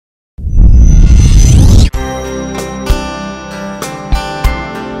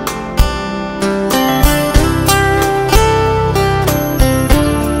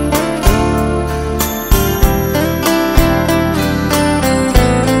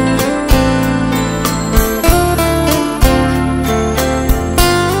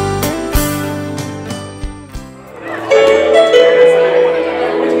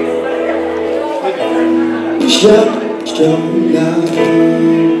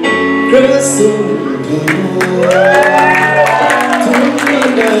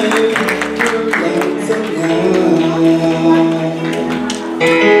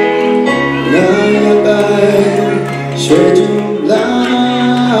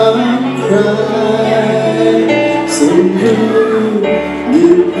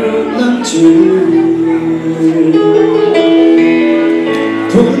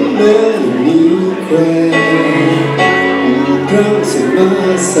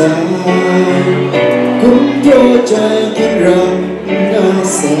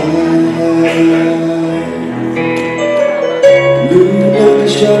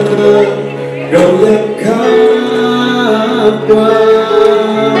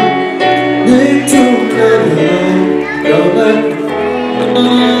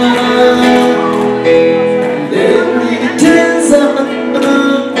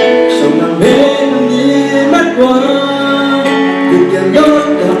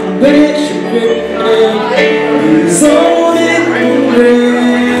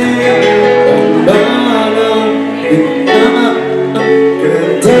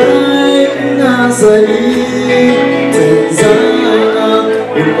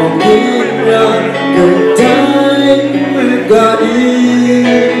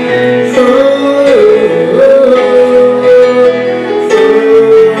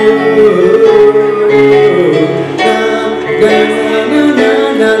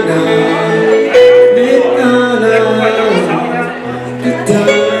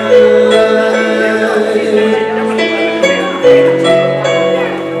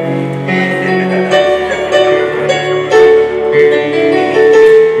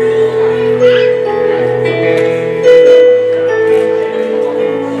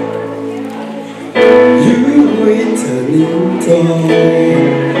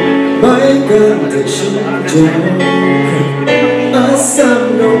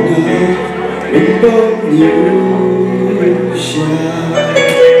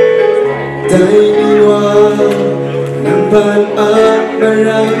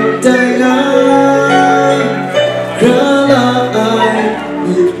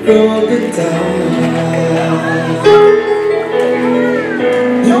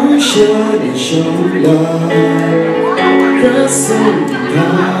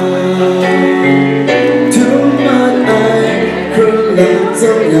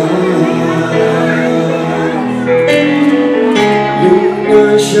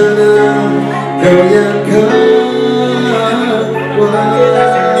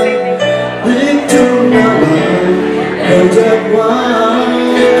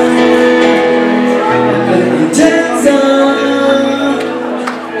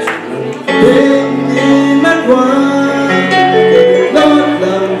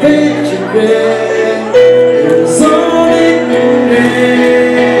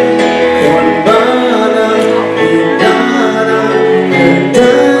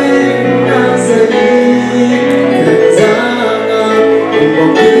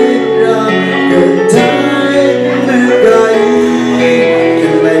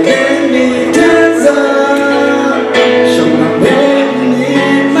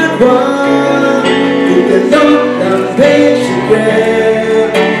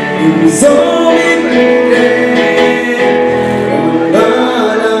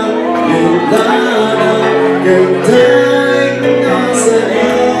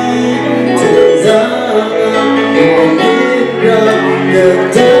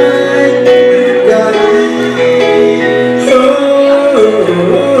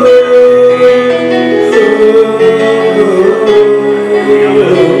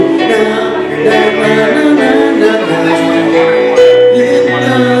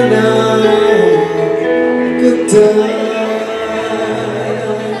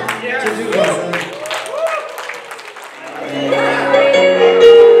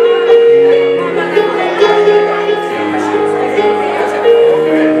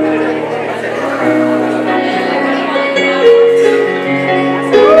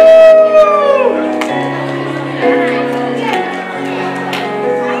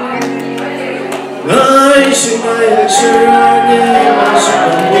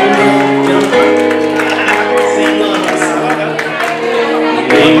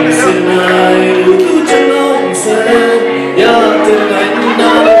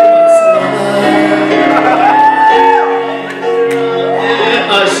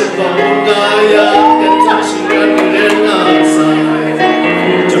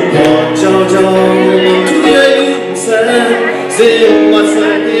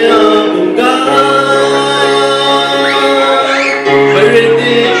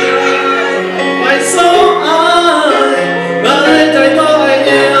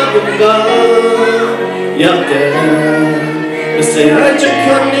Mungga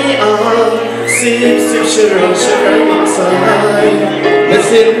xếp sửa sửa MASAT mà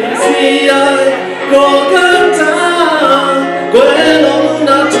xin si ai cố gắng ta quên lòng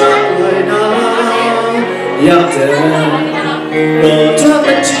đã chắc lại na ya tên rồi chắc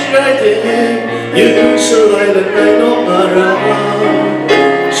là chỉ cái thế nhưng sửa lại lần này nó mà ra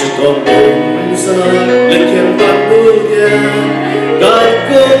chỉ còn buồn xa lên kèm bạn vui gặp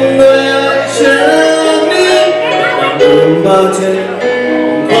cùng người ai chân đi làm buồn bao thế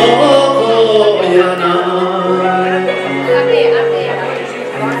khó ya na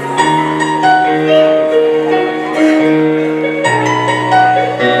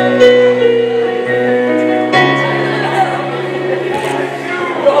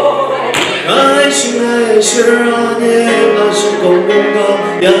Shirani, I should go Mungga,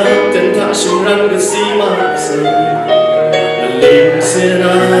 ya tenta shiran ke si MASAT. Lim sin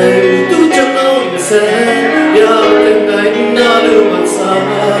ai tu jangan sen, ya tenai nalu MASAT.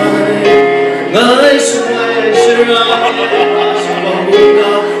 Ngai shirani, I should go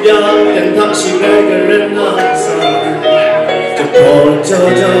Mungga, ya tenta shiran ke ren MASAT. Jepot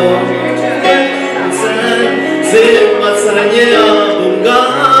jojo, sen, zip MASAT ya Mungga.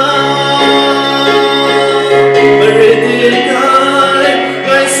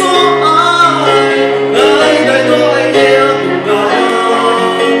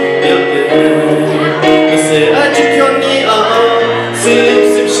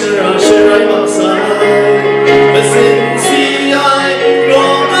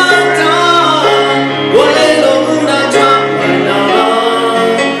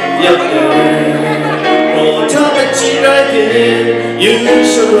 You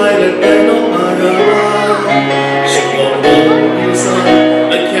should write it and no matter what. Should go home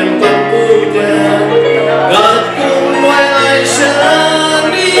inside. I can't put that. God come why I shall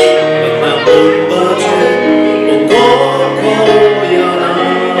be. But my own budget won't go yana.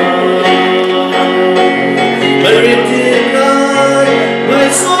 Everything my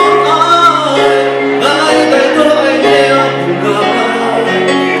soul I know I never got.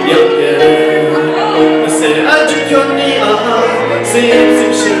 Yeah. I say I just can't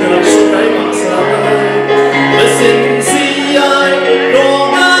Sim shira shira MASAT. Listen, see I know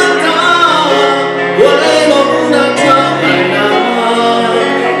that quay lòng đã chắc lại na.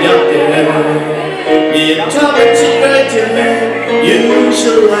 Nhìn cha bên chỉ cái thế, you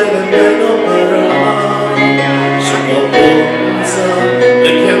should like the man of my life. Should go home inside,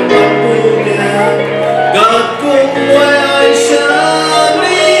 they can't let me get. God cũng quay ai shall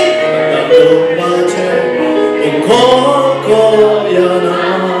be, but I'm no budget, khó.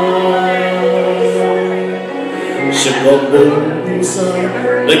 Should go buồn xa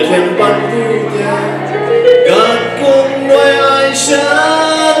để kèm bắt vui gạt cùng ngoài ai xa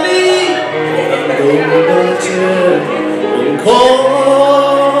đi đừng bao che đừng khó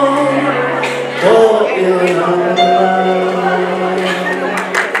yêu nào.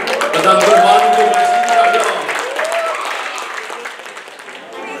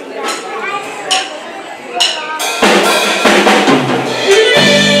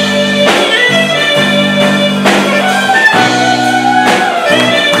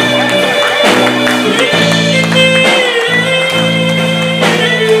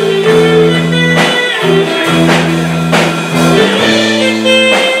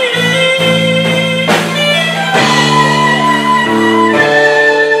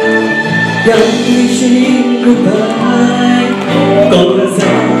 Yang xin goodbye, còn là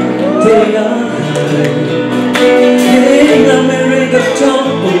sao thế ai? Những ngày mê gặp trong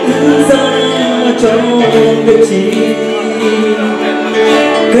một thứ ra trong cái chi,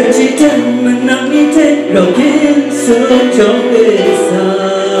 cái chi chân mình nằm như thế, đầu tiên sớm trong đêm xa.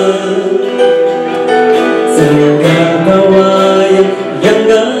 Rằng cả KAWA yang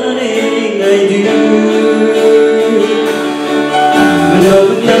gắn ngày đưa, đầu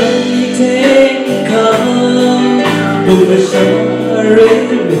nắng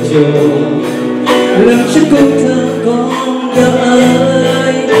làm cho cô thơ con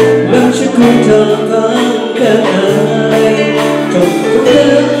gái, làm cho cô thơ con gái, trong cuộc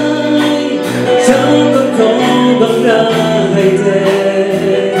đời sao con khó bằng ra hay thế,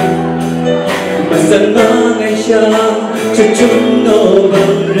 mà dần mơ ngày sau cho chúng nó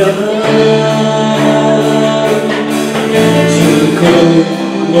bằng ra, chỉ không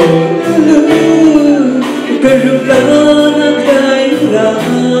một lúc cái rụng lá cay ra.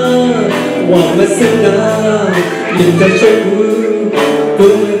 Hoàng mà sinh ra nhìn ta cho vui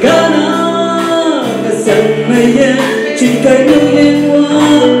cùng cả na mà sân mây em chỉ cái nước yên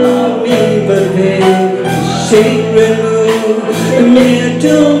hoa mi vẫn về sinh rơi mưa mẹ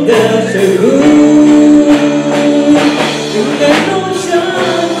trong ta sẽ vui cái nỗi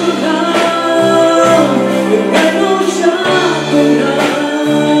sáng của ta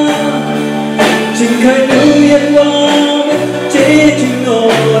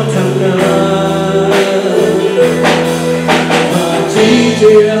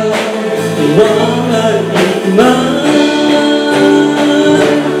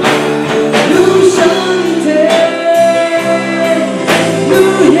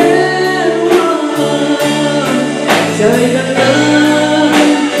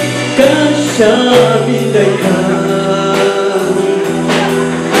đầy khả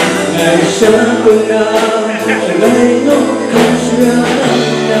ngày xa cùng na ngày nó không xưa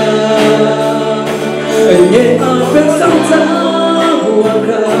na nhẹ áo phép sáng giá hoa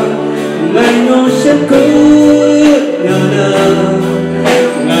cả ngày nó sẽ cứ na na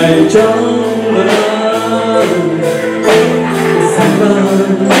ngày trong mà sáng mà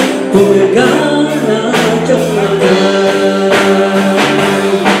cùng gã na trong na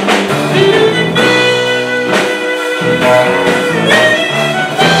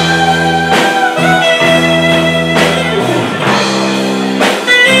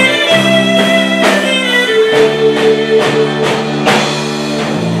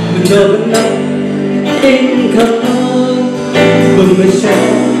mình nằm in khắp cùng mình sẽ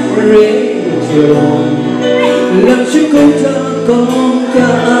rẽ chiều làm chiếc cung thơ con cả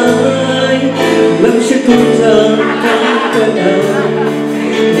ai làm chiếc cung thơ con cả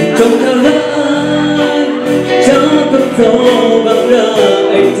ai trong thơ ai cho con thơ bằng ra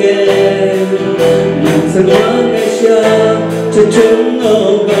anh tên làm sao quá ngày xa cho chúng nó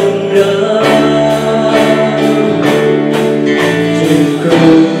bằng ra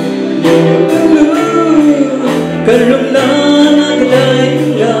Karum na kadai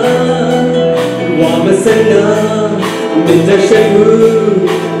na, wa masana, minta shabu,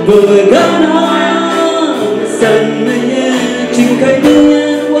 bogana, san meye, chingkai dunia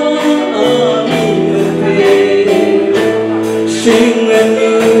wa amin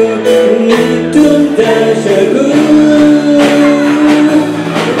shinganu ni tunda shabu.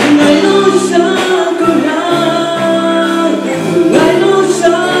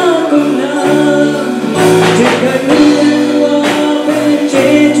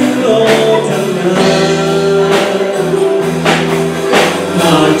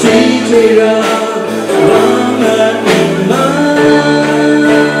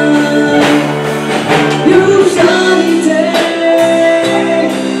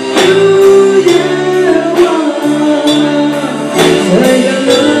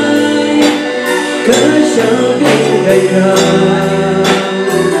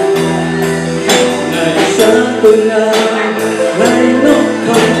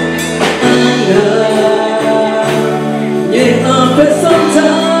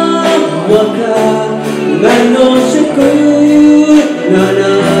 Ngày nó sẽ cứ na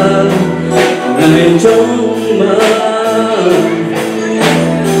na ngày trong mà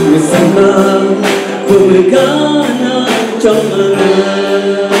người sang mà cùng người cá na trong mà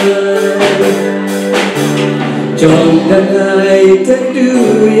trong ngày Tết New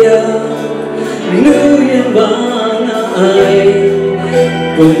Year vang ai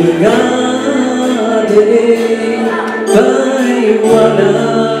cùng gã để bay qua na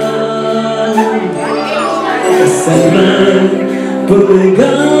Sama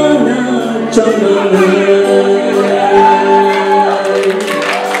pegana camanai.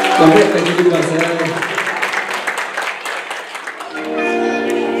 Baik, terima kasih.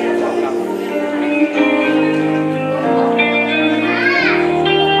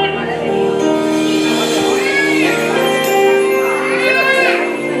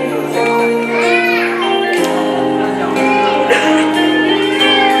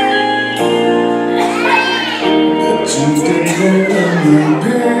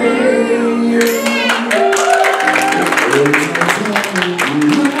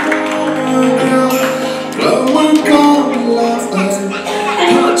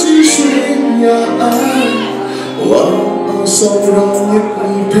 Sau đó những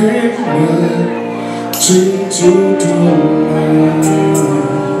Ngwi Pin Ra chính chúng tôi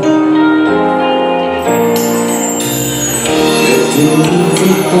để thương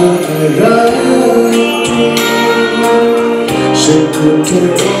chúng ta ra Senhkum thôi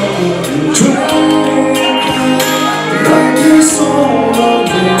có chuyện lại khi sau đó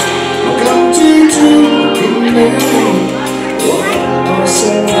về cảm chỉ chung cùng mình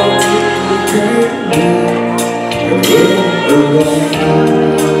sau đó Ngwi Pin Ra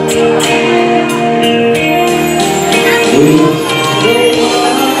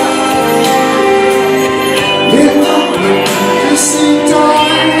Hãy subscribe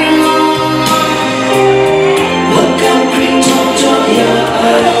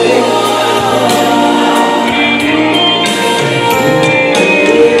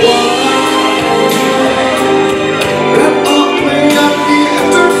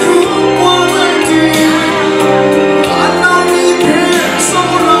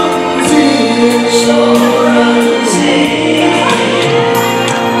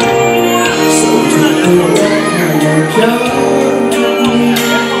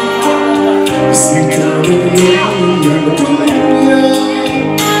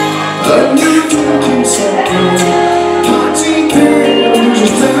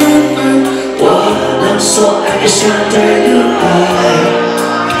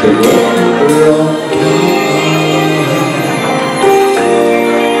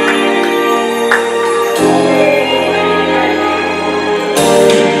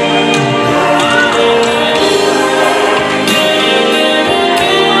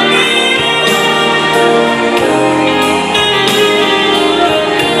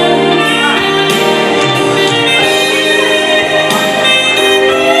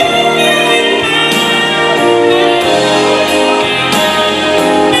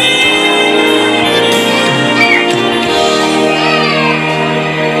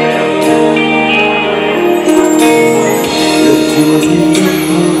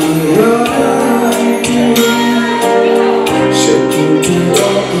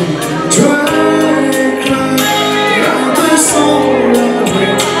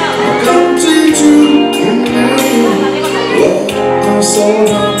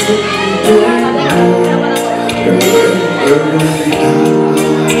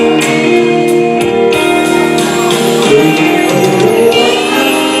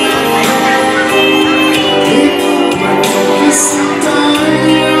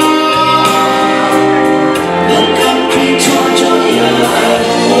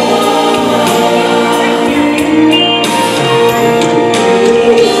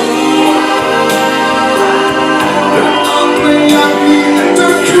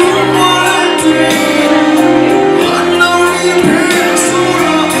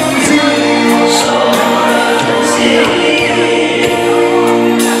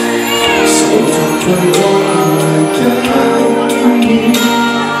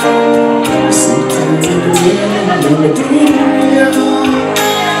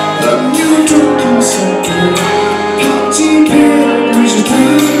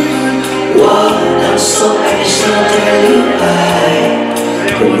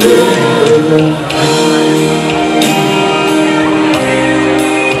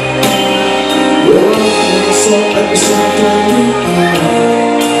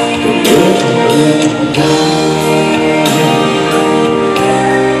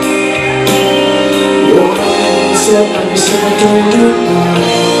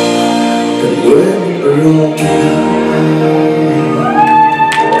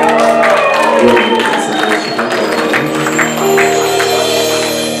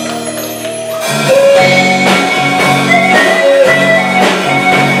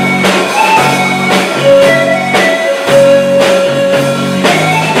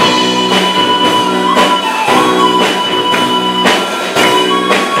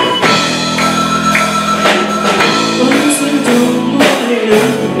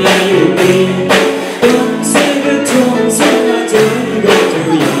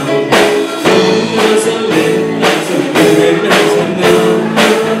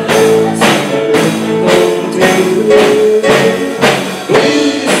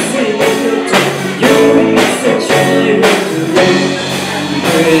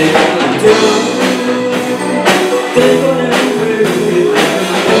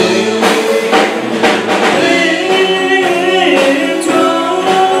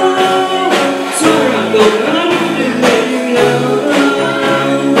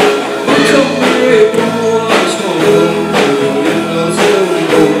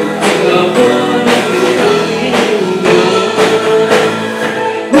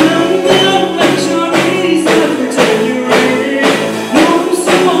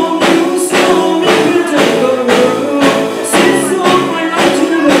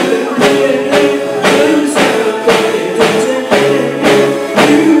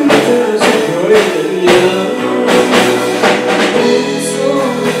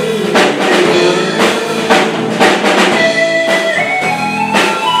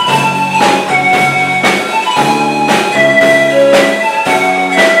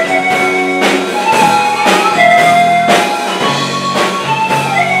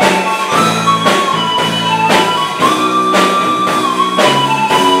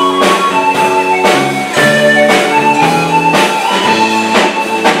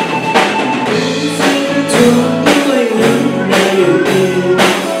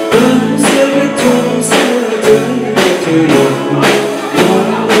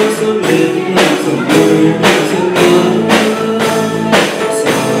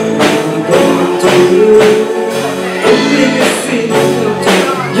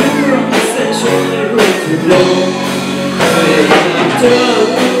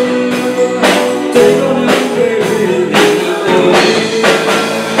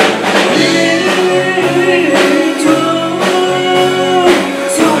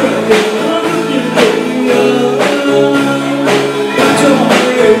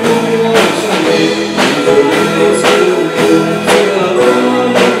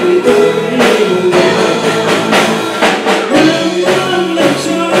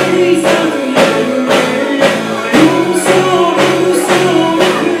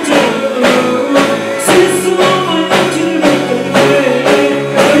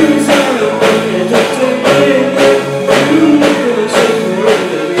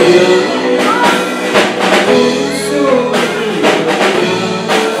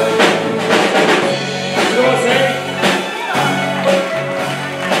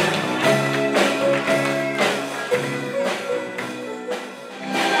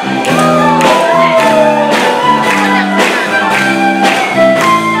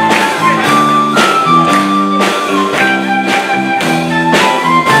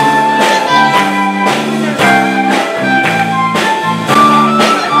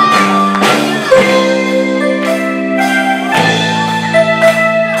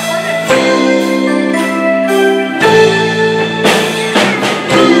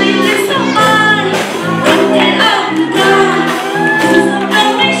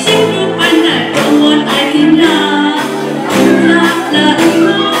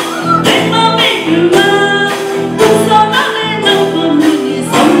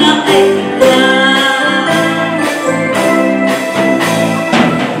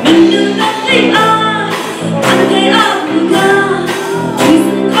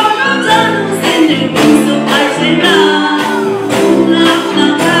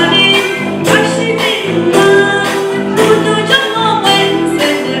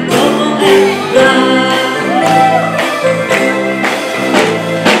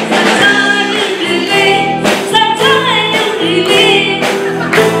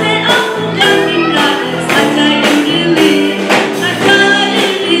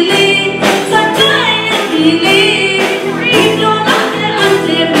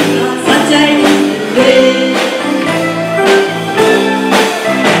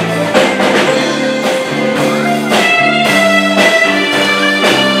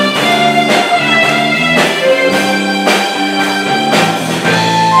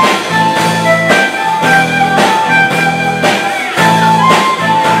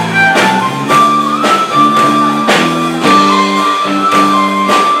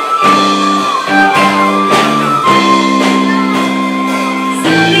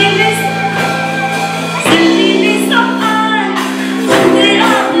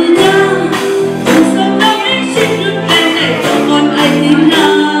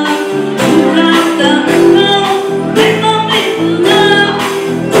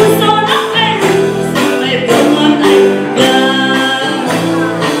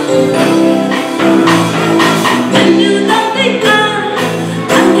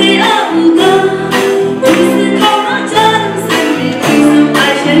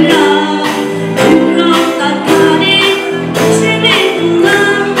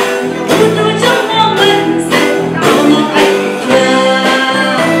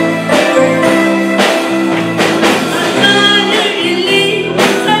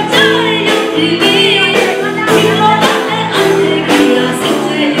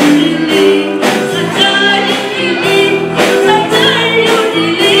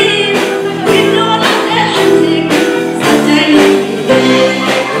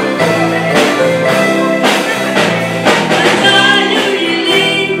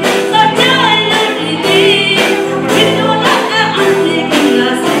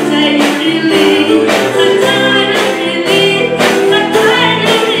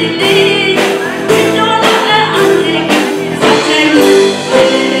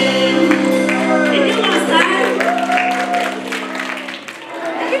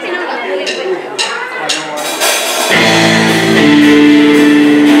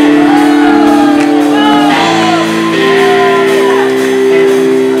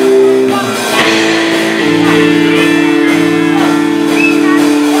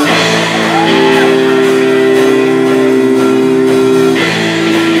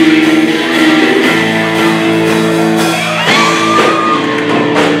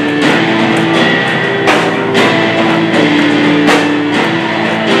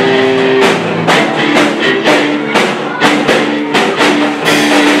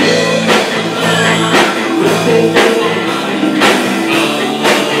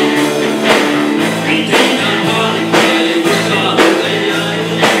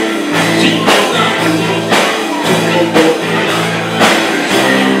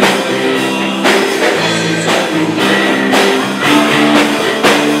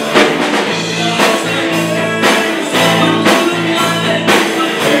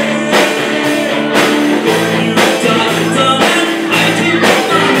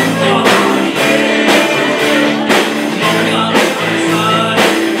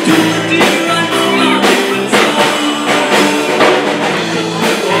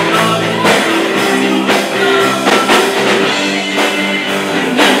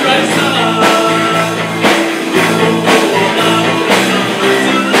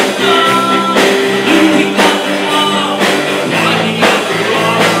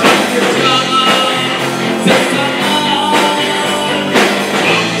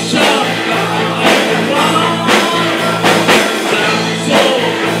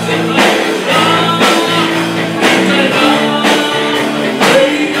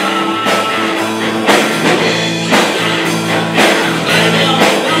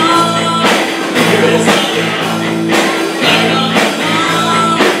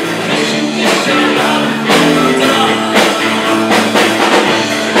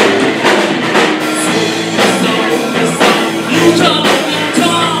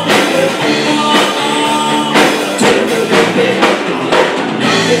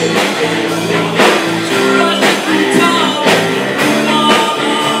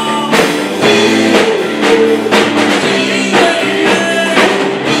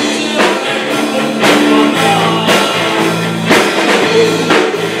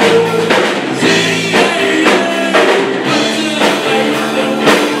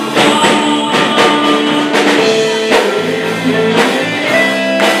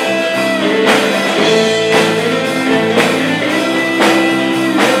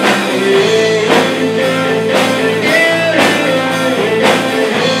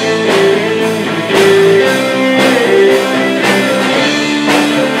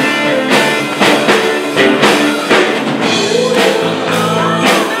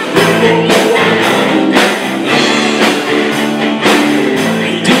Baby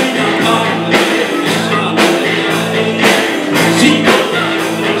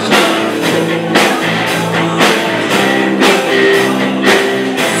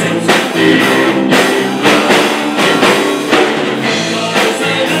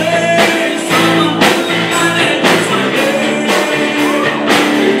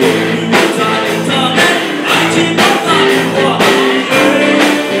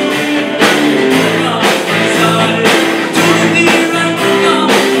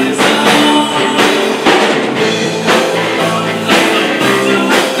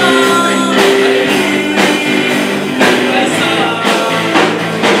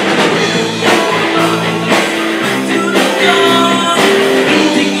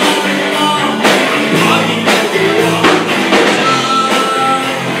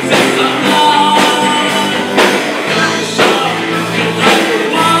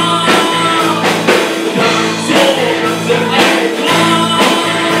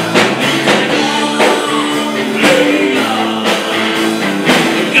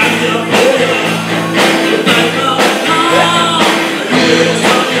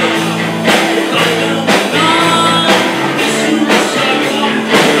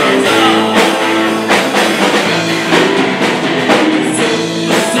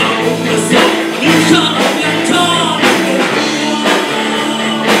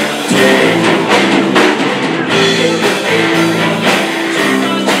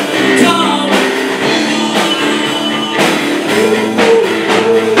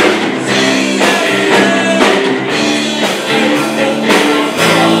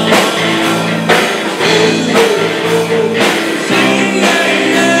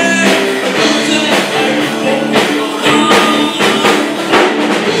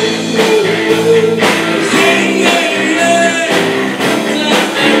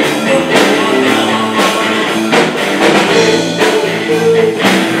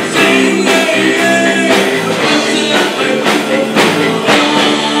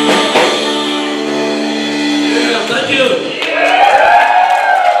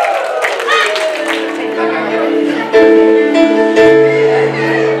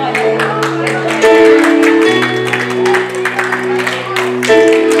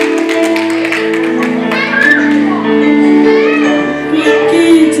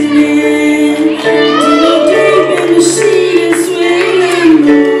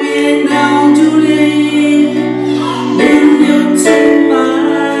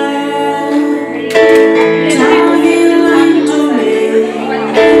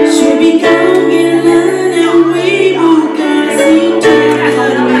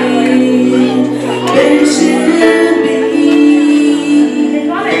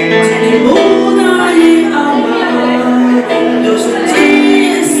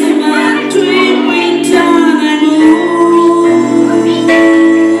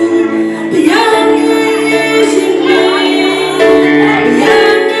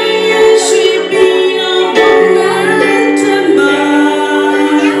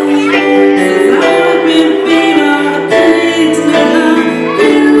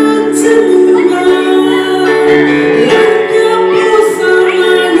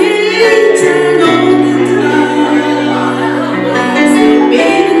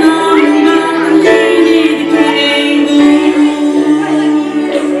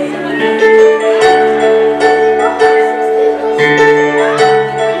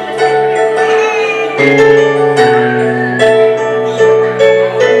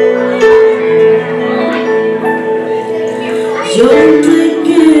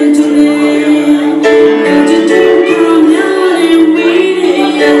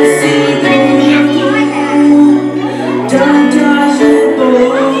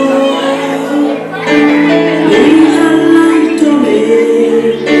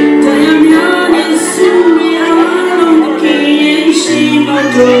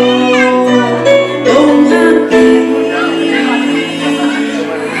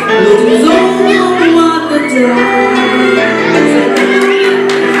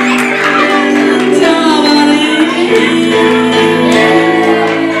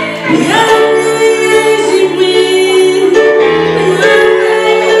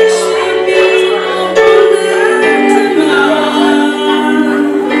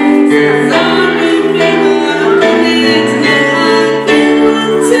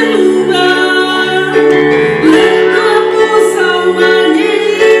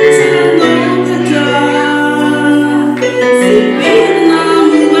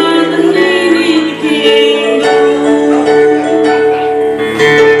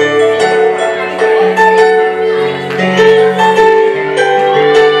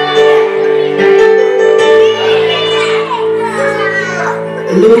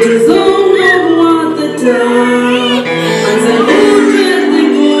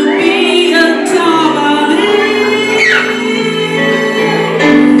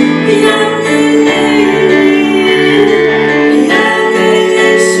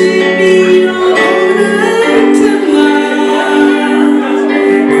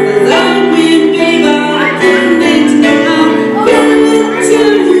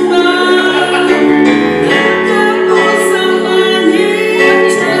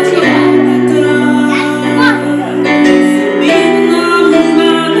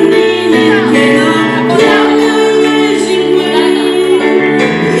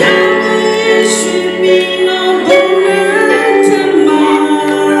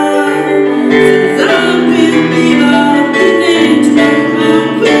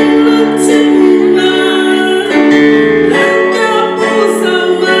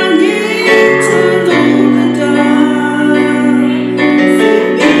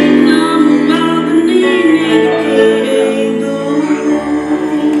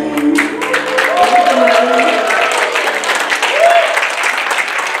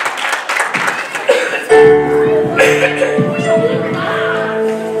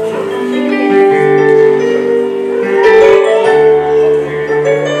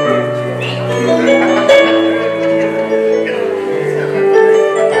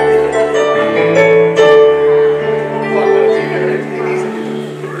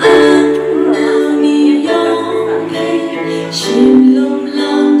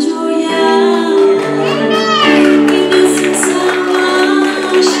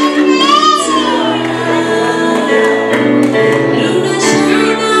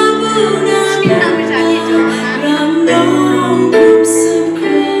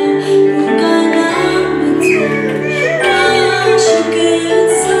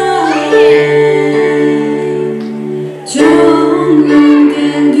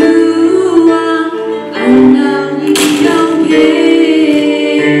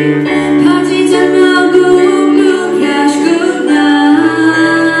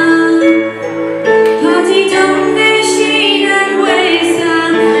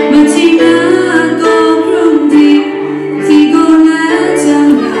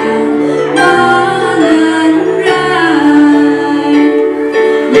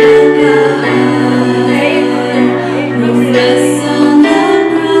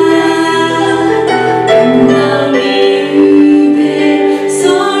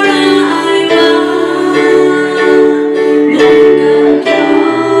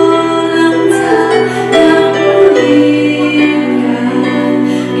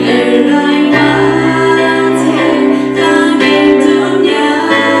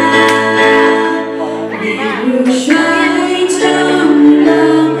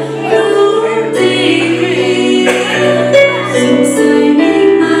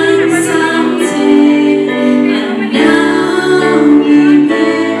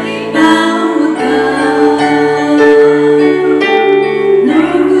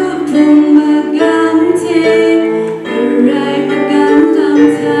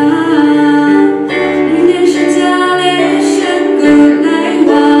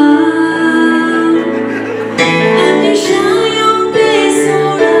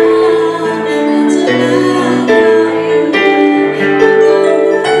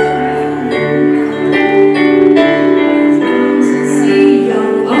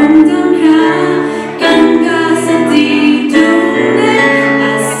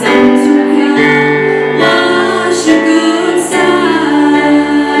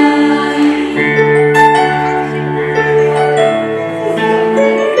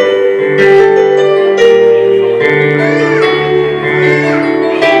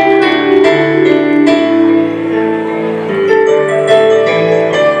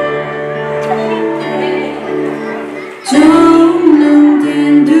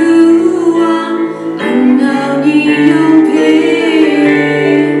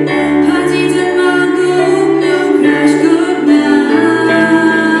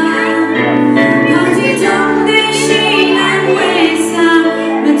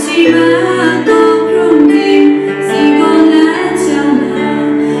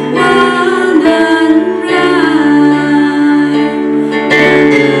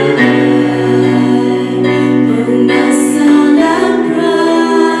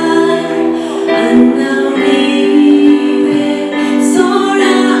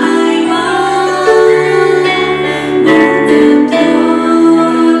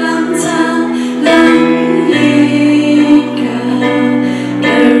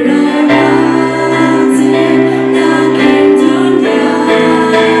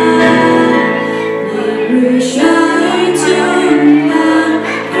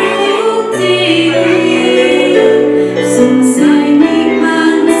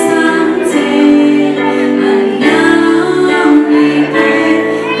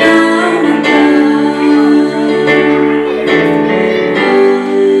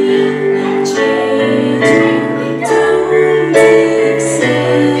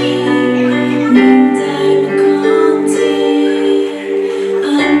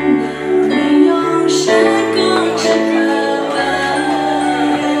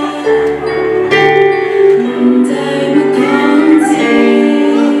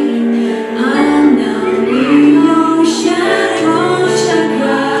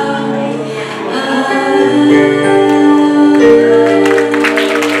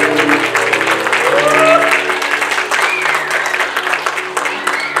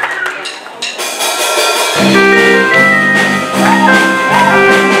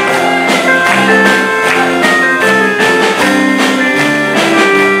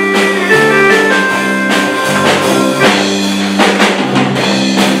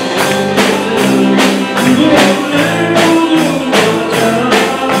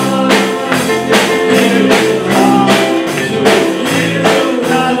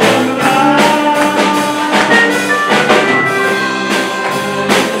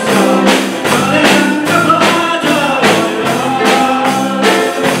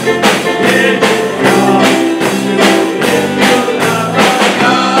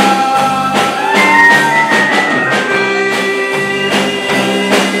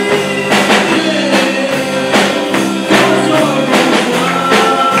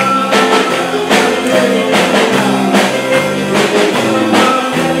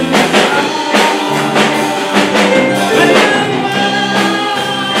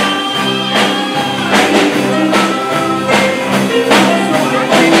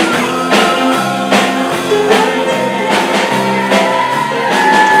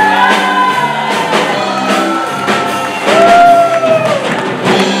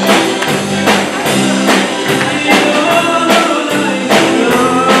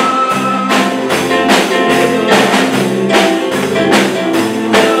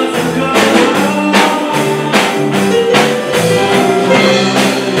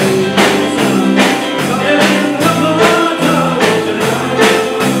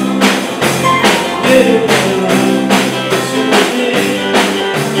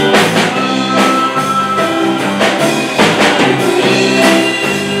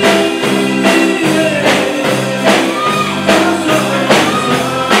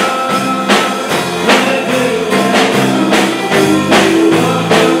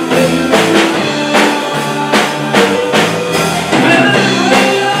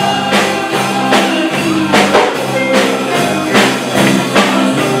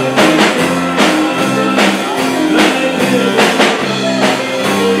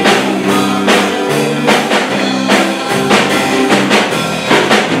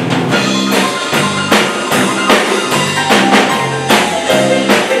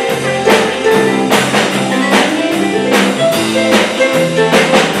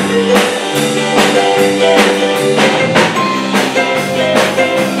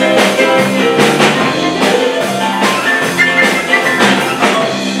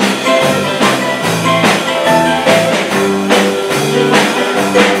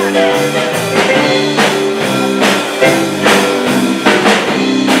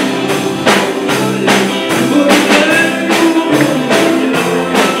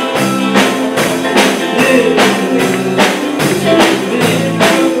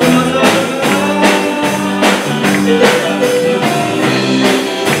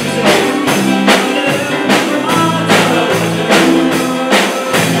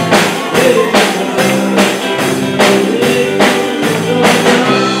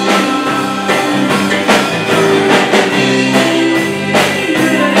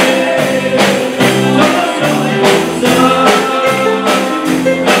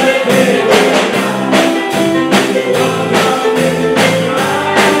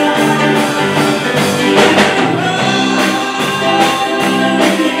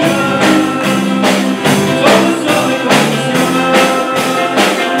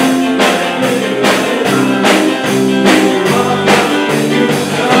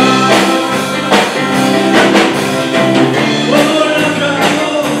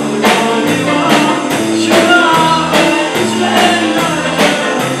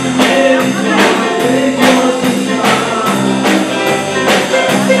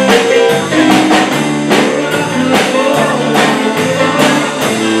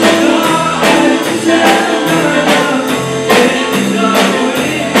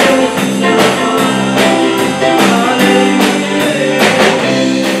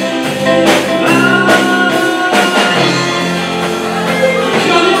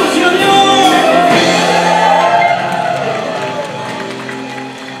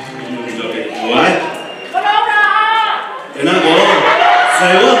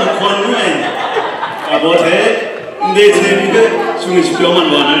못해 내 재미가 중식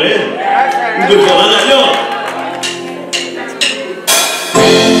병원 원하래 이거 좋아하죠?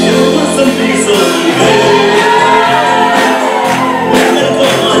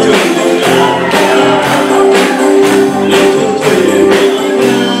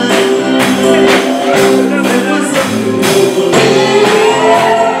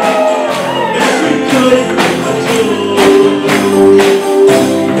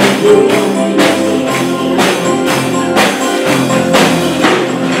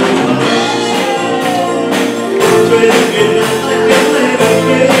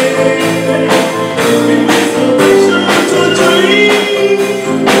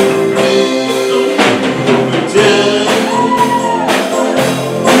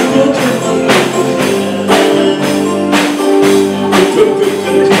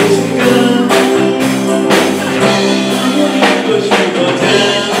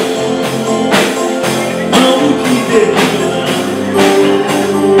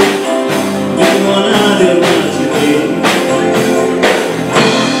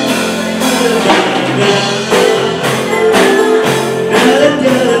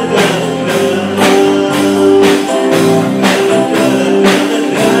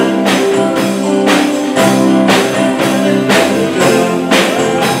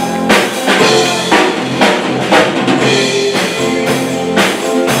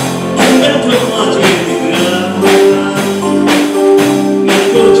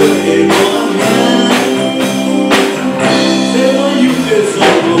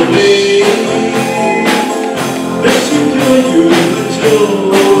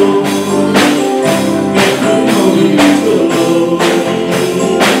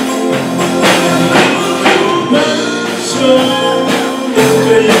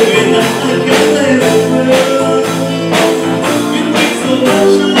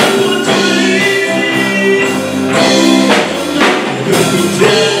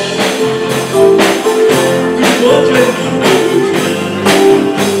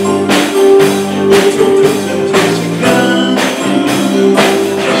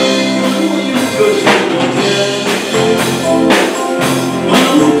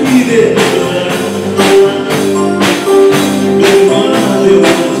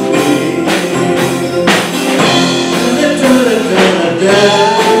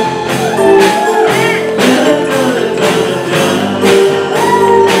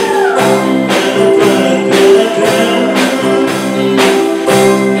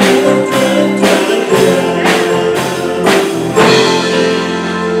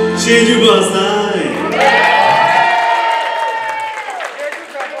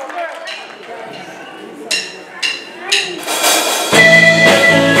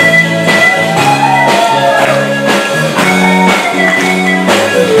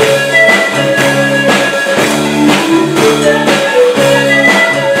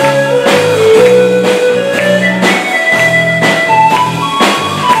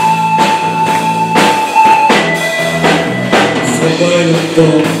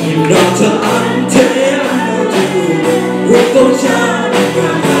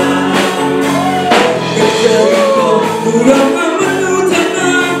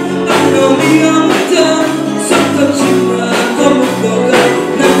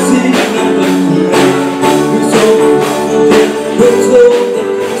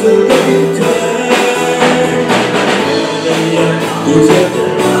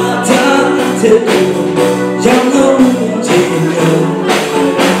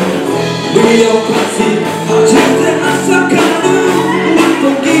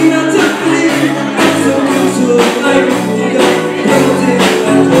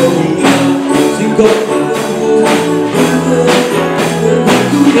 Go.